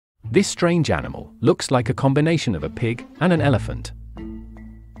This strange animal looks like a combination of a pig and an elephant.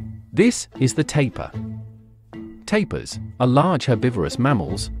 This is the tapir. Tapirs are large herbivorous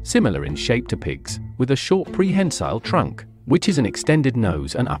mammals, similar in shape to pigs, with a short prehensile trunk, which is an extended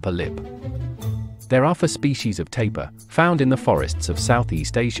nose and upper lip. There are 4 species of tapir found in the forests of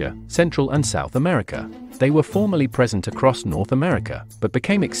Southeast Asia, Central and South America. They were formerly present across North America, but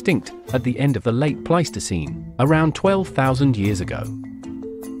became extinct at the end of the late Pleistocene, around 12,000 years ago.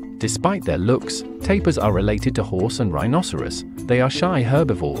 Despite their looks, tapirs are related to horse and rhinoceros. They are shy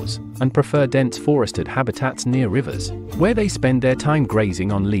herbivores and prefer dense forested habitats near rivers, where they spend their time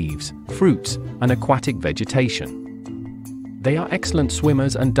grazing on leaves, fruits, and aquatic vegetation. They are excellent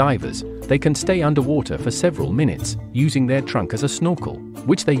swimmers and divers. They can stay underwater for several minutes, using their trunk as a snorkel,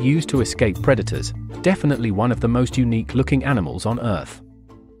 which they use to escape predators. Definitely one of the most unique looking animals on Earth.